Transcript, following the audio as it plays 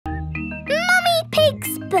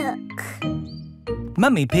book.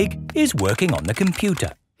 Mummy Pig is working on the computer.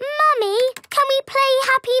 Mummy, can we play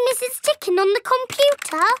Happy Mrs. Chicken on the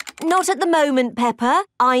computer? Not at the moment, Peppa.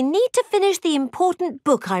 I need to finish the important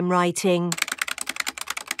book I'm writing.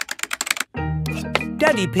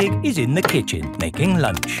 Daddy Pig is in the kitchen making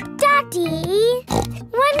lunch. Daddy,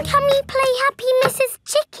 when can we play Happy Mrs.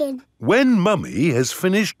 Chicken? When Mummy has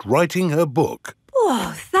finished writing her book.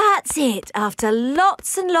 Oh, that's it. After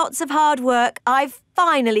lots and lots of hard work, I've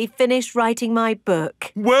finally finished writing my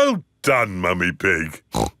book. Well done, Mummy Pig.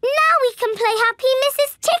 Now we can play Happy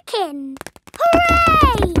Mrs. Chicken.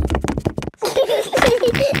 Hooray!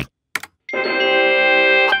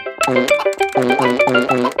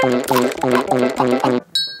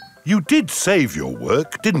 You did save your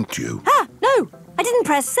work, didn't you? Ah, no, I didn't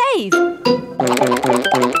press save. 40, 90,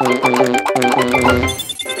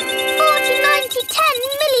 10,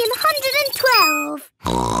 million, 112.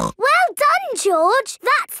 Well done, George.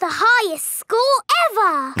 That's the highest score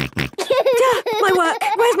ever. My work.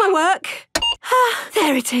 Where's my work? Ah,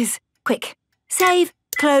 there it is. Quick. Save,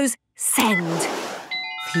 close, send.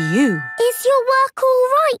 Phew. Is your work all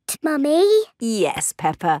right, Mummy? Yes,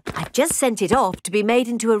 Peppa. I've just sent it off to be made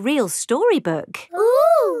into a real storybook.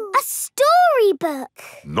 Ooh, a storybook.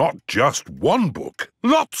 Not just one book.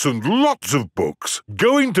 Lots and lots of books.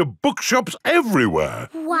 Going to bookshops everywhere.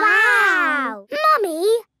 Wow. Mummy,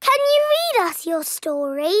 can you read us your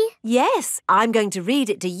story? Yes, I'm going to read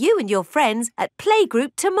it to you and your friends at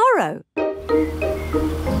playgroup tomorrow.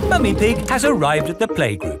 Mummy Pig has arrived at the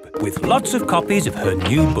playgroup with lots of copies of her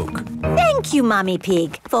new book. Thank you, Mummy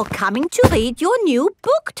Pig, for coming to read your new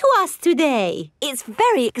book to us today. It's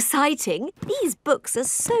very exciting. These books are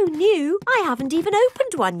so new, I haven't even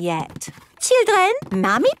opened one yet. Children,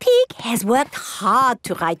 Mummy Pig has worked hard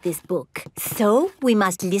to write this book. So we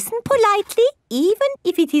must listen politely, even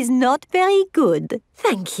if it is not very good.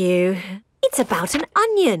 Thank you. It's about an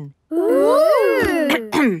onion.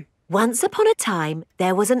 Ooh. Once upon a time,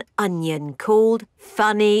 there was an onion called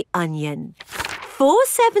Funny Onion.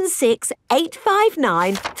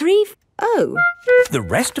 4768593. Oh. The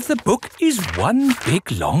rest of the book is one big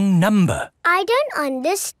long number. I don't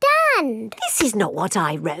understand. This is not what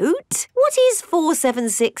I wrote. What is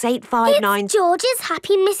 4768593? It's George's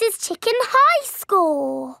Happy Mrs. Chicken high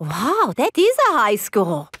score. Wow, that is a high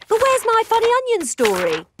score. But where's my Funny Onion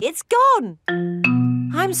story? It's gone.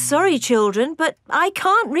 I'm sorry, children, but I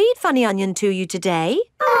can't read Funny Onion to you today.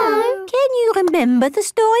 Oh. Can you remember the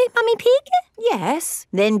story, Mummy Pig? Yes.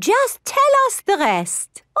 Then just tell us the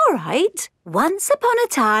rest. All right. Once upon a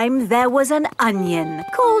time, there was an onion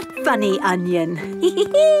called Funny Onion.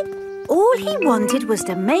 All he wanted was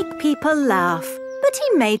to make people laugh, but he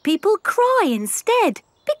made people cry instead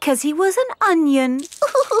because he was an onion.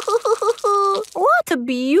 What a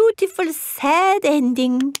beautiful, sad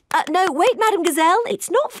ending. No, wait, Madame Gazelle,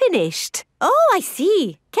 it's not finished. Oh, I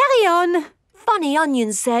see. Carry on. Funny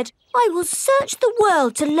Onion said, I will search the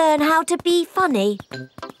world to learn how to be funny.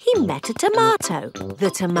 He met a tomato. The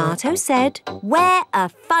tomato said, wear a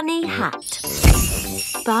funny hat.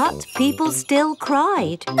 But people still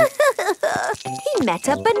cried. He met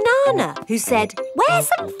a banana who said, wear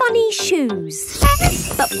some funny shoes.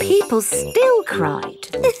 But people still cried.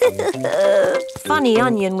 Funny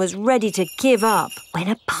Onion was ready to give up when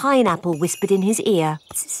a pineapple whispered in his ear.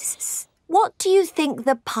 What do you think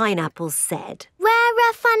the pineapple said? Wear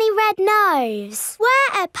a funny red nose.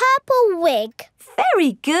 Wear a purple wig.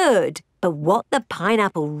 Very good. But what the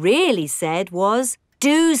pineapple really said was,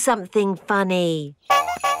 do something funny.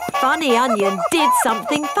 Funny Onion did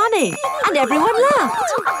something funny, and everyone laughed.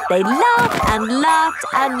 They laughed and laughed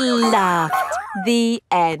and laughed. The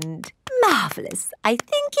end. Marvellous. I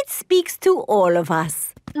think it speaks to all of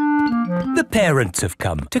us. The parents have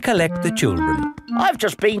come to collect the children. I've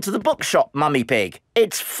just been to the bookshop, Mummy Pig.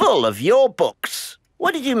 It's full of your books.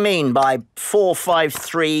 What did you mean by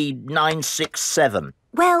 453967?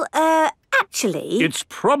 Well, actually... It's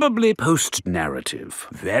probably post-narrative.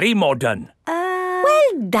 Very modern.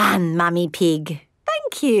 Well done, Mummy Pig.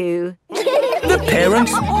 Thank you. The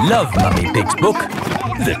parents love Mummy Pig's book.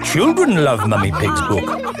 The children love Mummy Pig's book.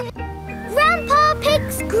 Grandpa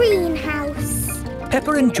Pig's greenhouse.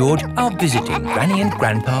 Peppa and George are visiting Granny and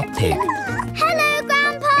Grandpa Pig. Hello,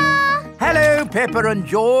 Grandpa. Hello, Peppa and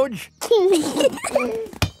George.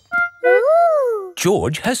 Ooh.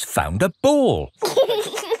 George has found a ball.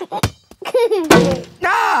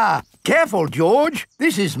 Ah! Careful, George.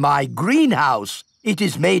 This is my greenhouse. It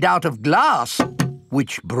is made out of glass,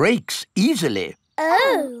 which breaks easily.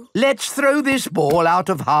 Oh. Let's throw this ball out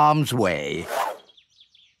of harm's way.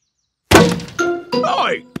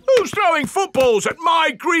 Oi! Who's throwing footballs at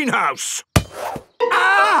my greenhouse?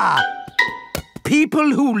 Ah!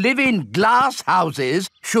 People who live in glass houses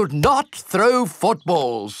should not throw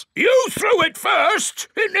footballs. You threw it first.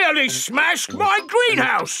 It nearly smashed my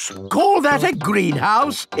greenhouse. Call that a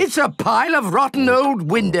greenhouse? It's a pile of rotten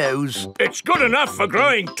old windows. It's good enough for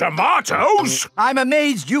growing tomatoes. I'm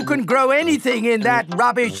amazed you can grow anything in that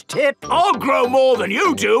rubbish tip. I'll grow more than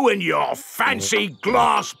you do in your fancy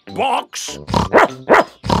glass box.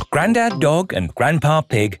 Grandad Dog and Grandpa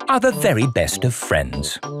Pig are the very best of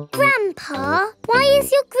friends. Grandpa, why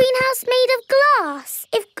is your greenhouse made of glass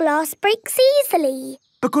if glass breaks easily?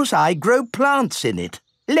 Because I grow plants in it.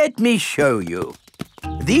 Let me show you.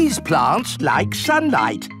 These plants like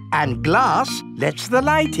sunlight, and glass lets the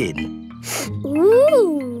light in.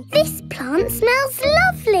 Ooh, this plant smells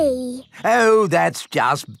lovely. Oh, that's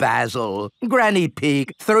just basil. Granny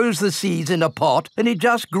Pig throws the seeds in a pot and it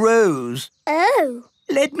just grows. Oh.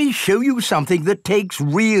 Let me show you something that takes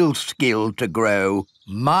real skill to grow.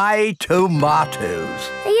 My tomatoes.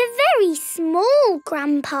 They are very small,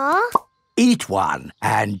 Grandpa. Eat one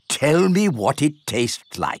and tell me what it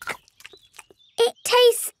tastes like. It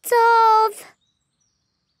tastes of...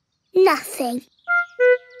 nothing.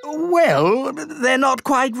 Well, they're not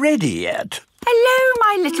quite ready yet. Hello,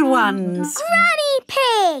 my little ones. Granny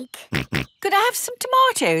Pig! Could I have some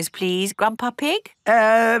tomatoes, please, Grandpa Pig?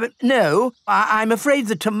 No. I'm afraid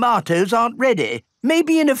the tomatoes aren't ready.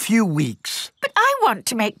 Maybe in a few weeks. But I want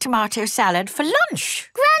to make tomato salad for lunch.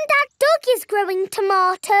 Grandad Dog is growing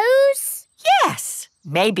tomatoes. Yes.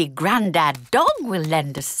 Maybe Grandad Dog will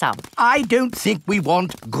lend us some. I don't think we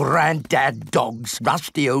want Grandad Dog's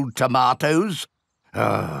rusty old tomatoes.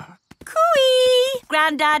 Cooey!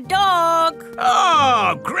 Grandad Dog!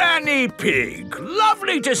 Ah, Granny Pig.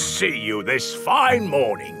 Lovely to see you this fine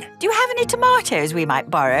morning. Do you have any tomatoes we might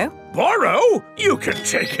borrow? Borrow? You can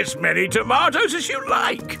take as many tomatoes as you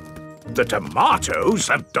like. The tomatoes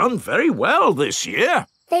have done very well this year.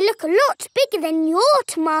 They look a lot bigger than your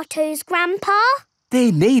tomatoes, Grandpa.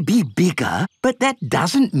 They may be bigger, but that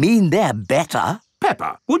doesn't mean they're better.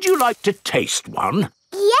 Peppa, would you like to taste one?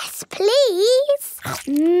 Yes, please.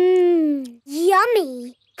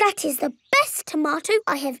 Yummy. That is the best tomato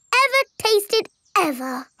I have ever tasted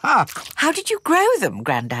ever. How did you grow them,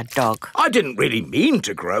 Grandad Dog? I didn't really mean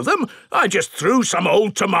to grow them. I just threw some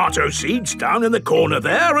old tomato seeds down in the corner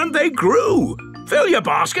there and they grew. Fill your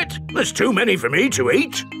basket. There's too many for me to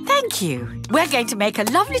eat. Thank you. We're going to make a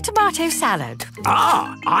lovely tomato salad.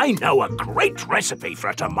 Ah, I know a great recipe for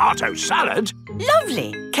a tomato salad.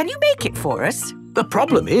 Lovely. Can you make it for us? The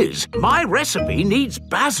problem is, my recipe needs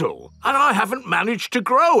basil, and I haven't managed to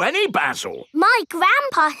grow any basil. My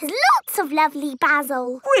grandpa has lots of lovely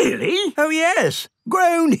basil. Really? Oh, yes.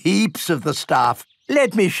 Grown heaps of the stuff.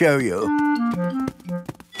 Let me show you.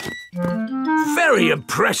 Very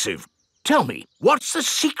impressive. Tell me, what's the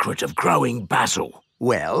secret of growing basil?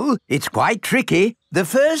 Well, it's quite tricky. The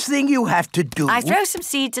first thing you have to do... I throw some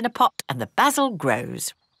seeds in a pot and the basil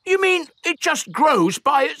grows. You mean it just grows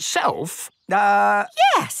by itself?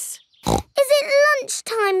 Yes. Is it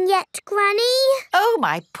lunchtime yet, Granny? Oh,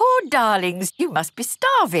 my poor darlings, you must be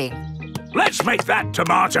starving. Let's make that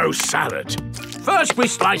tomato salad. First, we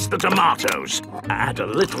slice the tomatoes. Add a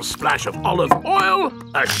little splash of olive oil,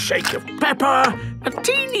 a shake of pepper, a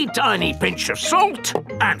teeny tiny pinch of salt,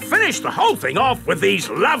 and finish the whole thing off with these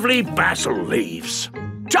lovely basil leaves.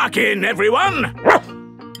 Tuck in, everyone.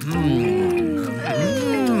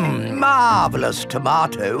 Marvellous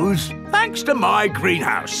tomatoes. Thanks to my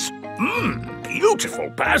greenhouse. Beautiful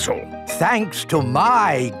basil. Thanks to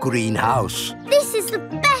my greenhouse. This is the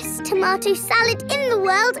best tomato salad in the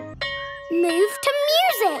world. Move to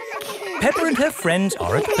music. Peppa and her friends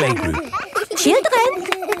are at playgroup.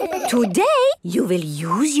 Children, today you will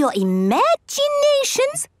use your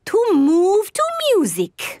imaginations to move to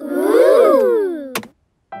music. Ooh.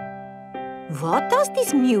 What does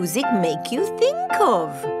this music make you think of?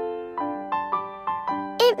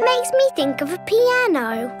 It makes me think of a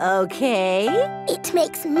piano. Okay. It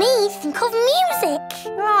makes me think of music.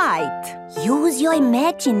 Right. Use your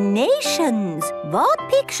imaginations. What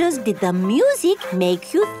pictures did the music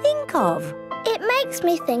make you think of? It makes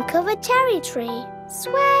me think of a cherry tree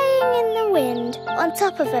swaying in the wind on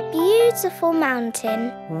top of a beautiful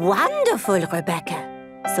mountain. Wonderful, Rebecca.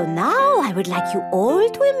 So now I would like you all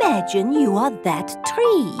to imagine you are that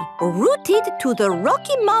tree, rooted to the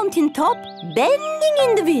rocky mountain top, bending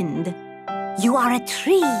in the wind. You are a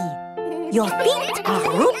tree. Your feet are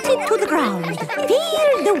rooted to the ground.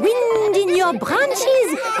 Feel the wind in your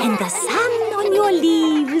branches and the sun on your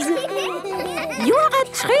leaves. You are a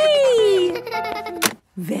tree.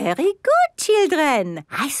 Very good, children.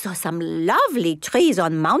 I saw some lovely trees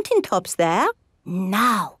on mountaintops there.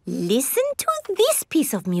 Now, listen to this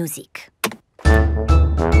piece of music.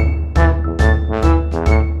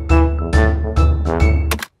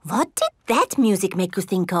 What did that music make you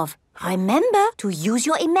think of? Remember to use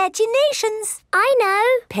your imaginations. I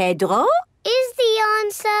know. Pedro? Is the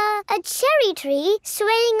answer a cherry tree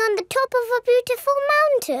swaying on the top of a beautiful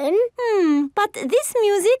mountain? But this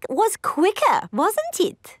music was quicker, wasn't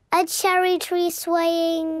it? A cherry tree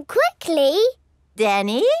swaying quickly?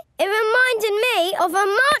 Danny? It reminded me of a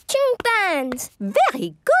marching band.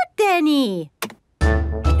 Very good, Danny.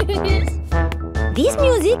 This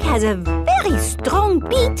music has a very strong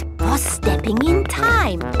beat for stepping in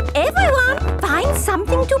time. Everyone, find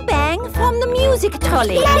something to bang from the music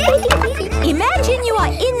trolley. Imagine you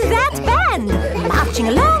are in that band, marching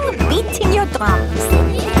along, beating your drums.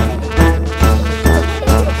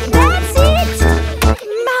 That's it!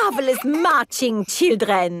 Marvelous marching,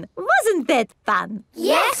 children. Wasn't that fun?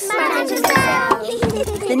 Yes, Mademoiselle.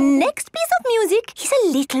 The next piece of music is a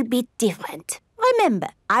little bit different. Remember,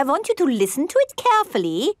 I want you to listen to it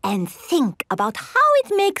carefully and think about how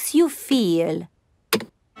it makes you feel.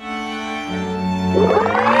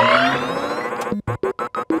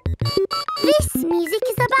 This music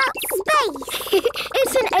is about space.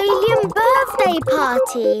 It's an alien birthday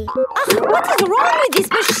party. What is wrong with this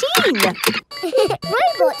machine?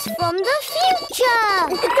 Robots from the future.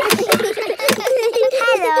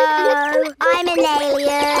 Hello, I'm an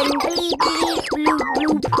alien. Bleep, bleep, bloop,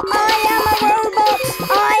 bloop. I am a robot.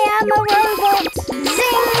 I am a robot.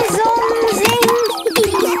 Zing, zong, zing.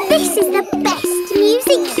 This is the best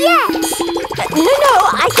music yet. No,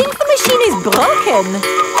 I think the machine is broken.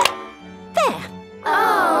 There.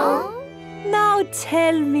 Oh. Now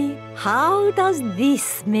tell me, how does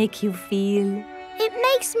this make you feel? It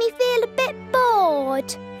makes me feel a bit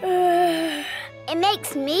bored. It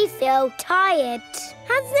makes me feel tired.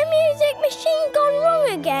 Has the music machine gone wrong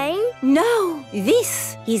again? No,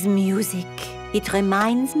 this is music. It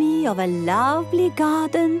reminds me of a lovely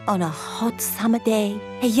garden on a hot summer day.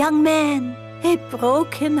 A young man, a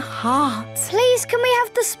broken heart. Please, can we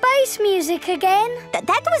have the space music again?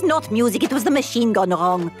 That was not music, it was the machine gone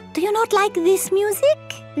wrong. Do you not like this music?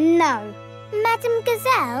 No. Madame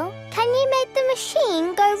Gazelle, can you make the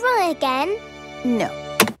machine go wrong again? No.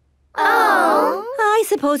 Oh. I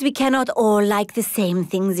suppose we cannot all like the same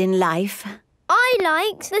things in life. I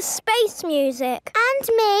liked the space music. And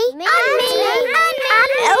me. And me.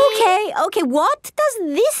 Okay, what does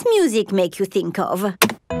this music make you think of?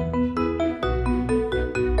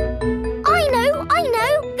 I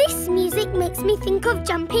know. This music makes me think of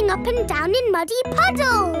jumping up and down in muddy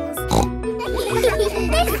puddles.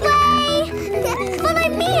 This way. Follow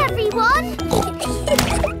me, everyone.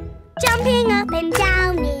 Jumping up and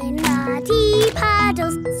down in muddy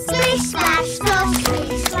puddles. Splish, splash, slosh,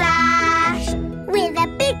 splish, splash. With a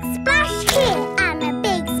big splash here and a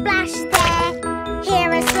big splash there.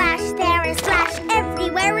 Here a splash, there a splash,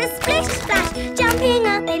 everywhere a splish, splash. Jumping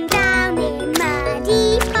up and down in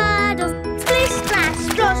muddy puddles. Splish, splash,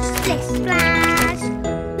 slosh, splish, splash.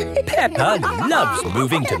 Peppa loves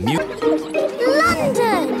moving to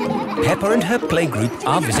London! Peppa and her playgroup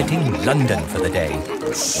are visiting London for the day.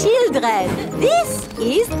 Children, this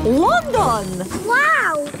is London.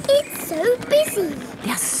 Wow, it's so busy.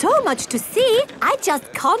 There's so much to see, I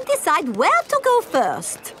just can't decide where to go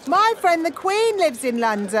first. My friend the Queen lives in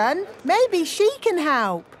London. Maybe she can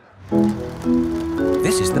help.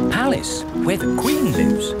 This is the palace where the Queen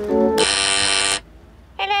lives.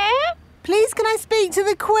 Hello? Please, can I speak to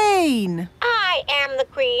the Queen? I am the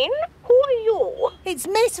Queen. Who are you? It's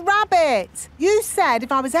Miss Rabbit. You said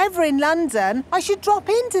if I was ever in London, I should drop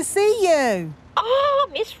in to see you. Ah,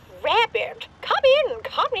 Miss Rabbit. Come in,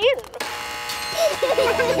 come in.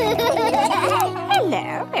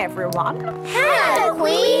 Hello, everyone. Hello,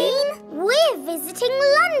 Queen. We're visiting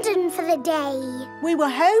London for the day. We were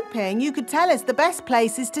hoping you could tell us the best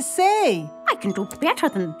places to see. I can do better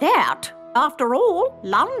than that. After all,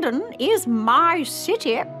 London is my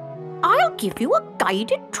city. I'll give you a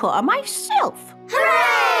guided tour myself.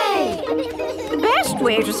 Hooray! The best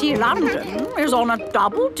way to see London is on a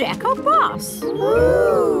double-decker bus.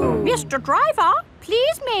 Ooh. Mr. Driver,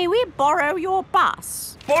 please may we borrow your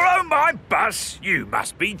bus? Borrow my bus? You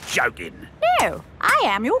must be joking. No, I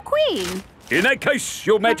am your queen. In that case,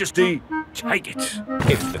 Your Majesty, take it.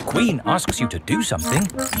 If the Queen asks you to do something,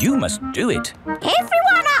 you must do it.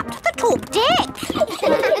 Everyone up to the top deck.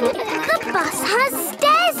 The bus has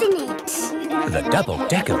stairs in it. The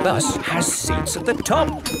double-decker bus has seats at the top.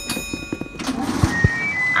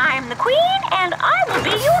 I'm the Queen, and I will be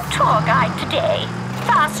your tour guide today.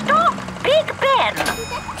 First stop, Big Ben.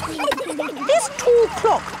 This tall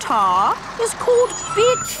clock tower is called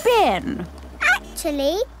Big Ben.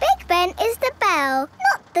 Actually, Big Ben is the bell,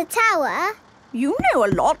 not the tower. You know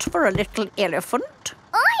a lot for a little elephant.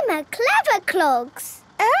 I'm a clever clogs.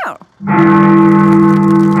 Oh.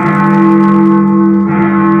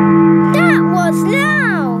 That was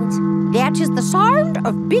loud. That is the sound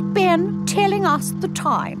of Big Ben telling us the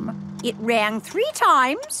time. It rang 3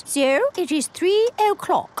 times, so it is 3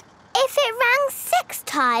 o'clock. If it rang 6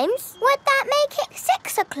 times, would that make it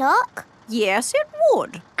 6 o'clock? Yes, it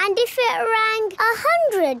would. And if it rang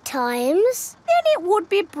 100 times? Then it would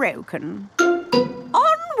be broken.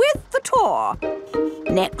 On with the tour.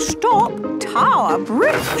 Next stop, Tower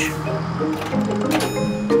Bridge.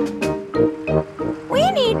 We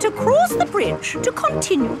need to cross the bridge to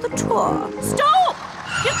continue the tour. Stop!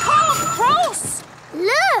 You can't cross!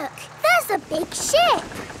 Look, there's a big ship.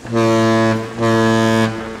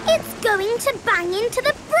 It's going to bang into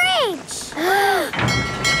the bridge.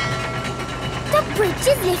 The bridge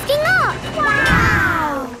is lifting up.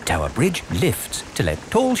 Wow! Tower Bridge lifts to let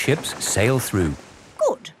tall ships sail through.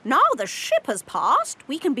 Good. Now the ship has passed,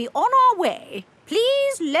 we can be on our way.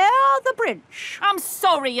 Please lower the bridge. I'm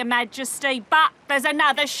sorry, Your Majesty, but there's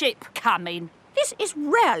another ship coming. This is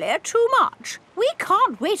really too much. We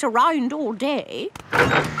can't wait around all day.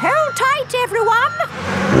 Hold tight, everyone.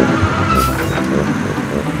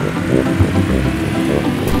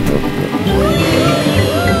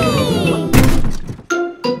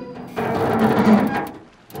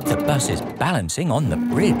 The bus is balancing on the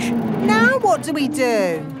bridge. Now what do we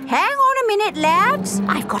do? Hang on a minute, lads.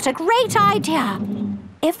 I've got a great idea.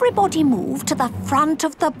 Everybody move to the front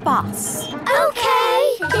of the bus.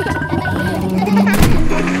 Okay.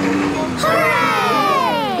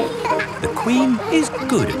 Hooray! The Queen is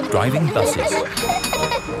good at driving buses.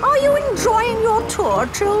 Are you enjoying your tour,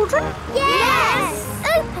 children? Yes!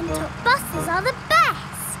 Open-top buses are the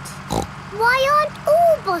best. Why aren't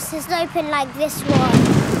all buses open like this one?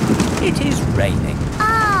 It is raining.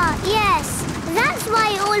 Ah, yes. That's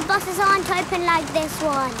why all buses aren't open like this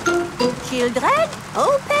one. Children,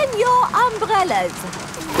 open your umbrellas.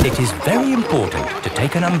 It is very important to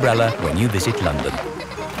take an umbrella when you visit London.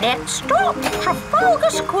 Next stop, Trafalgar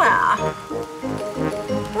Square.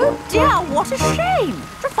 Oh dear, what a shame.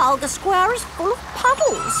 Trafalgar Square is full of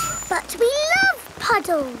puddles. But we love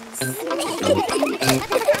puddles.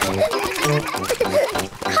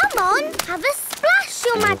 Come on, have a splash,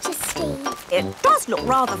 Your Majesty. It does look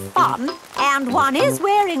rather fun, and one is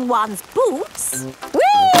wearing one's boots.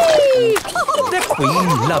 Whee! The Queen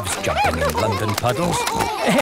loves jumping in London puddles.